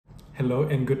Hello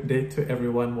and good day to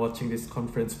everyone watching this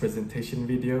conference presentation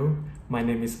video. My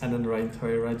name is Anand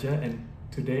Thurairajah and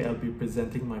today I'll be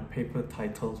presenting my paper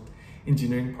titled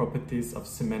Engineering Properties of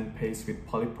Cement Paste with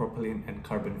Polypropylene and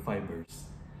Carbon Fibers.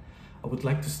 I would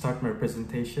like to start my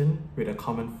presentation with a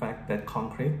common fact that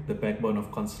concrete, the backbone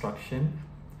of construction,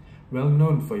 well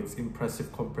known for its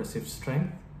impressive compressive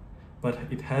strength, but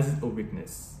it has a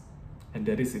weakness, and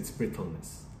that is its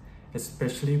brittleness,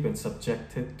 especially when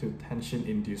subjected to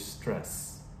tension-induced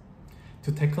stress.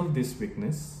 To tackle this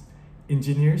weakness,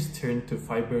 engineers turn to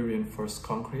fiber-reinforced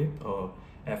concrete, or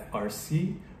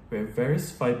FRC, where various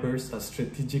fibers are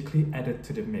strategically added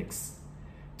to the mix.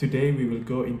 Today, we will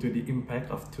go into the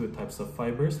impact of two types of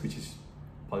fibers, which is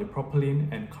polypropylene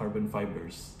and carbon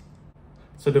fibers.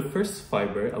 So the first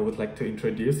fiber I would like to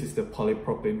introduce is the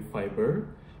polypropylene fiber,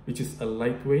 which is a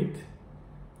lightweight,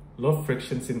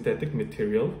 low-friction synthetic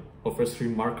material, offers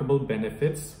remarkable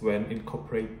benefits when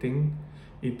incorporating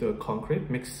into a concrete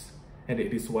mix, and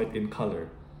it is white in color.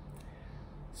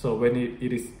 So when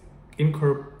it is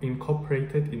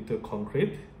incorporated into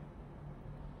concrete,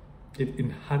 it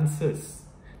enhances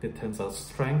the tensile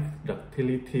strength,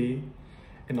 ductility,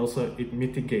 and also it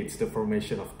mitigates the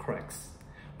formation of cracks.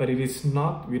 But it is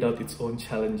not without its own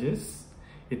challenges.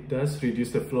 It does reduce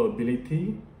the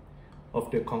flowability of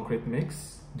the concrete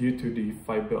mix due to the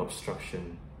fiber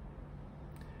obstruction.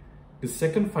 The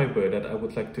second fiber that I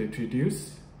would like to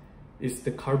introduce is the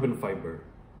carbon fiber.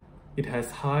 It has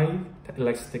high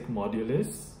elastic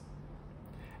modulus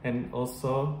and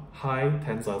also high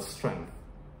tensile strength.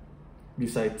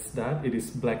 Besides that, it is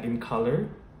black in color,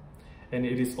 and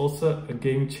it is also a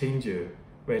game changer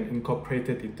when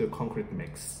incorporated into a concrete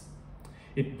mix.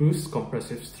 It boosts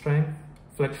compressive strength,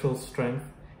 flexural strength,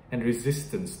 and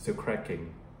resistance to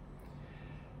cracking.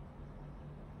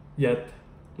 Yet,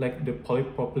 like the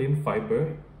polypropylene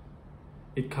fiber,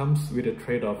 it comes with a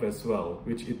trade-off as well,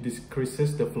 which it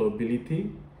decreases the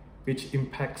flowability, which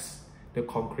impacts the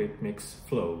concrete mix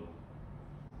flow.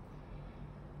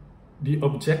 The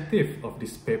objective of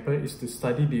this paper is to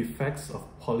study the effects of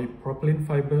polypropylene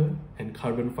fiber and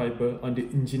carbon fiber on the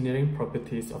engineering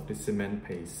properties of the cement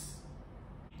paste.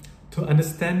 To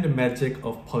understand the magic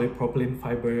of polypropylene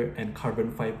fiber and carbon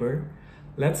fiber,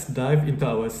 let's dive into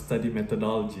our study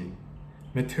methodology.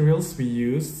 Materials we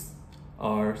use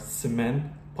are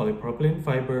cement, polypropylene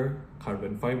fiber,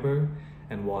 carbon fiber,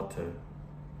 and water.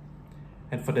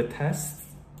 And for the test,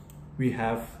 we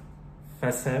have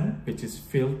FESM, which is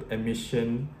field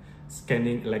emission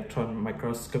scanning electron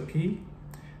microscopy,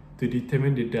 to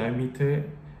determine the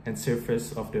diameter and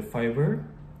surface of the fiber.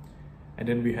 And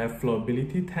then we have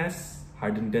flowability tests,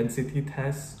 harden density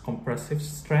tests, compressive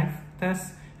strength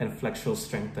tests, and flexural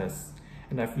strength tests.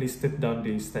 And I've listed down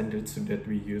the standards that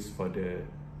we use for the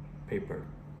paper.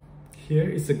 Here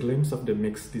is a glimpse of the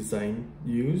mix design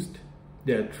used.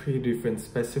 There are three different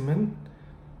specimens.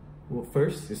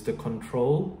 First is the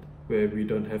control, where we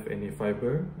don't have any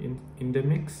fiber in the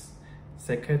mix.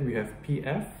 Second, we have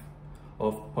PF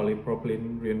of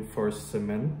polypropylene reinforced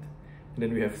cement. And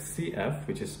then we have CF,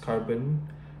 which is carbon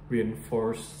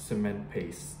reinforced cement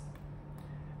paste.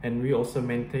 And we also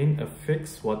maintain a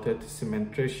fixed water to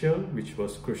cement ratio, which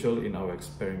was crucial in our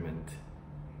experiment.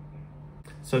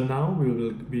 So now we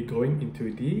will be going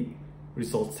into the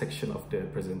results section of the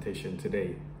presentation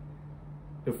today.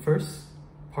 The first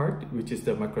part, which is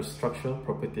the microstructural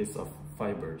properties of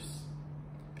fibers.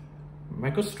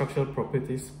 Microstructural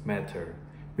properties matter.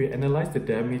 We analyze the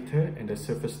diameter and the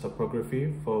surface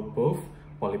topography for both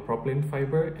polypropylene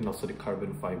fiber and also the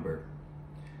carbon fiber.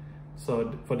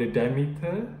 So for the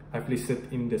diameter, I've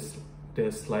listed in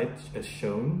the slide as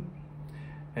shown.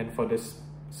 And for the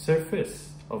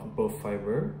surface of both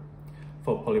fiber,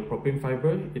 for polypropylene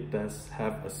fiber, it does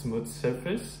have a smooth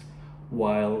surface,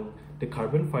 while the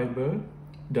carbon fiber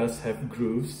does have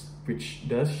grooves, which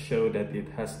does show that it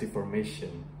has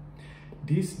deformation.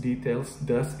 These details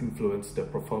does influence the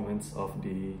performance of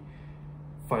the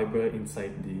fiber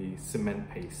inside the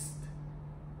cement paste.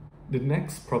 The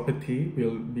next property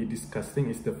we'll be discussing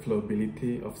is the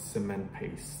flowability of cement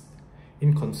paste.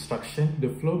 In construction, the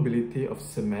flowability of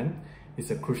cement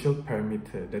is a crucial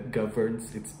parameter that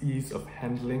governs its ease of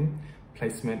handling,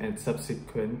 placement, and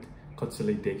subsequent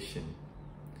consolidation.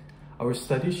 Our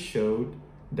study showed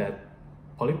that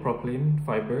polypropylene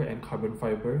fiber and carbon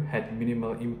fiber had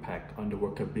minimal impact on the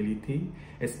workability,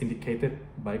 as indicated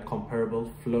by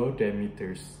comparable flow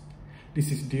diameters. This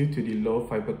is due to the low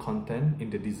fiber content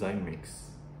in the design mix.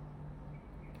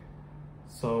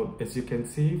 So as you can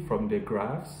see from the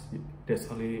graphs, there's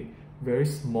only very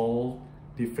small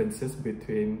differences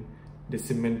between the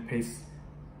cement paste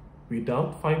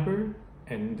without fiber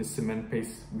and the cement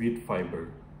paste with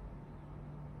fiber.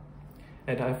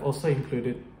 And I've also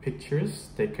included pictures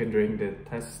taken during the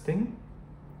testing.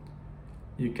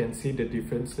 You can see the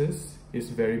differences is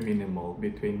very minimal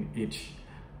between each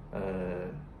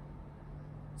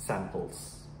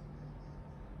samples.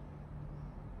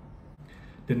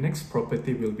 The next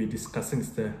property we'll be discussing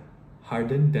is the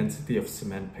hardened density of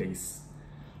cement paste.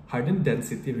 Hardened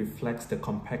density reflects the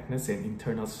compactness and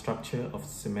internal structure of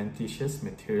cementitious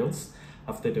materials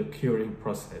after the curing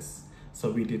process.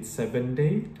 So we did 7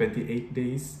 days, 28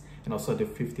 days, and also the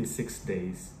 56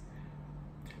 days.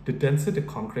 The denser the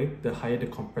concrete, the higher the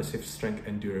compressive strength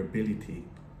and durability.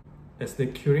 As the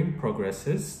curing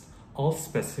progresses, all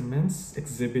specimens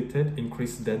exhibited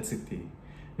increased density.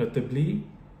 Notably,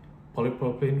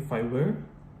 polypropylene fiber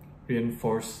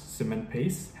reinforced cement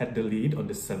paste had the lead on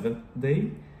the 7th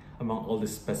day among all the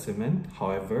specimens.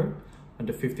 However, on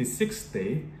the 56th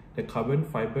day, the carbon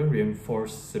fiber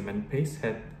reinforced cement paste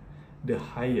had the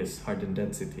highest hardened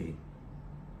density.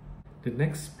 The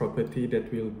next property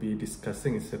that we'll be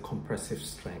discussing is the compressive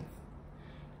strength.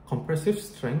 Compressive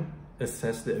strength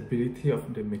assesses the ability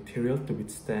of the material to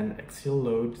withstand axial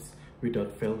loads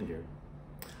without failure.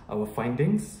 Our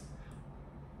findings: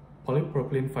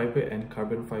 polypropylene fiber and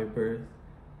carbon fiber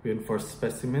reinforced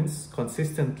specimens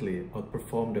consistently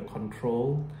outperform the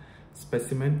control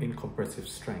specimen in compressive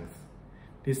strength.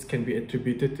 This can be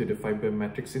attributed to the fiber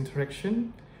matrix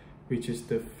interaction, which is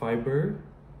the fiber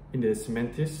in the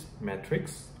cementitious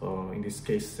matrix, or in this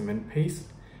case cement paste,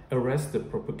 arrests the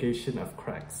propagation of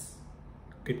cracks.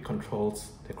 It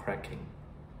controls the cracking.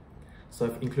 So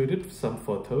I've included some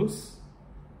photos.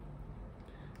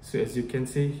 So as you can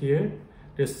see here,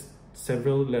 there's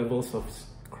several levels of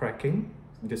cracking,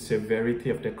 the severity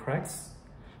of the cracks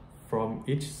from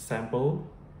each sample,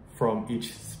 from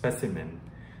each specimen.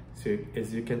 So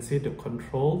as you can see, the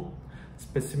control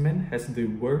specimen has the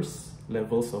worst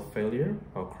levels of failure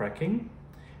or cracking,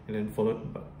 and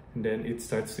then it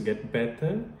starts to get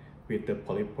better with the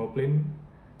polypropylene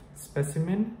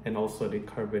specimen and also the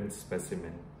carbon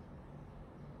specimen.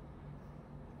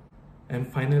 And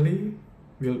finally,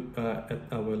 we'll at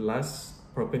our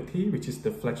last property, which is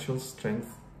the flexural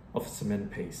strength of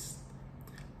cement paste.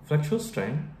 Flexural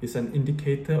strength is an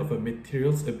indicator of a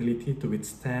material's ability to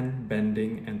withstand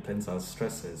bending and tensile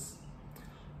stresses.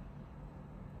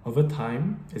 Over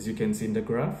time, as you can see in the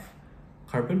graph,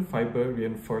 carbon fiber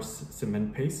reinforced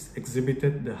cement paste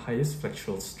exhibited the highest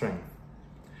flexural strength.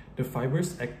 The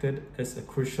fibers acted as a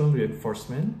crucial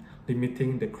reinforcement,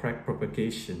 limiting the crack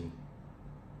propagation.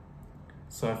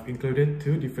 So I've included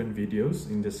two different videos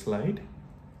in the slide.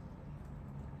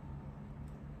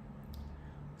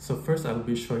 So first I'll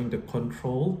be showing the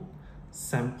control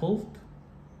sampled.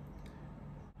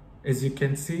 As you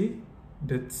can see,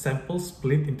 the sample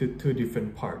split into two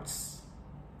different parts.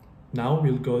 Now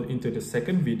we'll go into the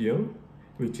second video,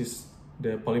 which is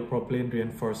the polypropylene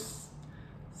reinforced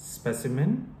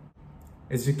specimen.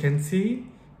 As you can see,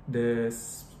 the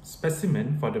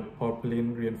specimen for the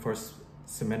polypropylene reinforced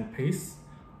cement paste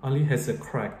only has a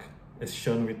crack, as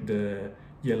shown with the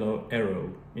yellow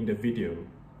arrow in the video.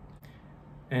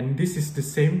 And this is the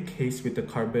same case with the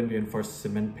carbon reinforced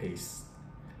cement paste,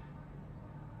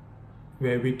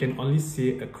 where we can only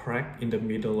see a crack in the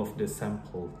middle of the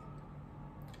sample,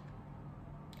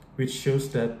 which shows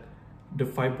that the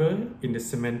fiber in the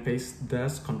cement paste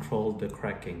does control the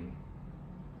cracking.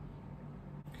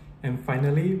 And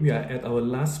finally, we are at our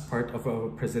last part of our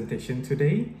presentation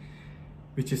today,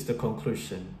 which is the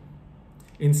conclusion.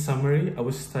 In summary,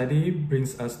 our study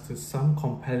brings us to some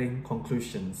compelling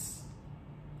conclusions.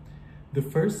 The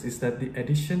first is that the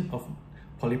addition of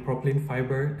polypropylene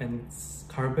fiber and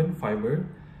carbon fiber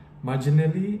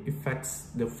marginally affects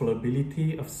the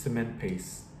flowability of cement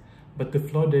paste, but the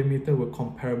flow diameter were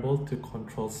comparable to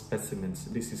control specimens.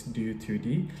 This is due to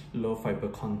the low fiber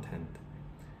content.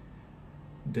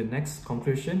 The next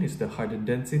conclusion is the hardened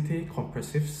density,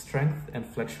 compressive strength, and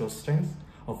flexural strength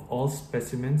of all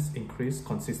specimens increase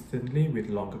consistently with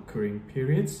longer curing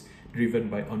periods, driven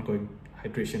by ongoing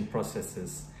hydration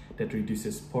processes that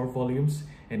reduces pore volumes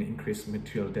and increase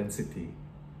material density.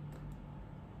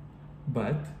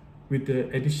 But with the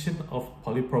addition of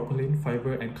polypropylene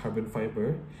fiber and carbon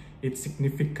fiber, it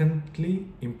significantly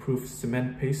improves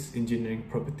cement paste engineering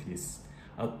properties,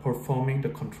 outperforming the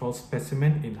control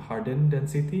specimen in hardened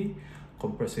density,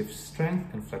 compressive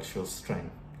strength, and flexural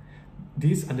strength.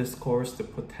 This underscores the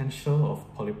potential of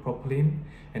polypropylene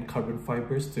and carbon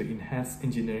fibers to enhance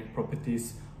engineering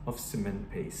properties of cement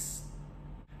paste.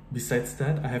 Besides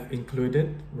that, I have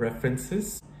included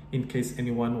references in case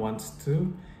anyone wants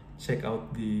to check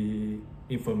out the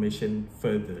information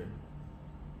further.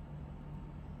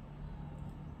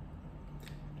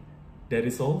 That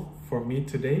is all for me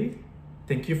today.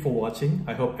 Thank you for watching.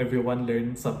 I hope everyone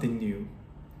learned something new.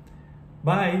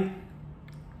 Bye!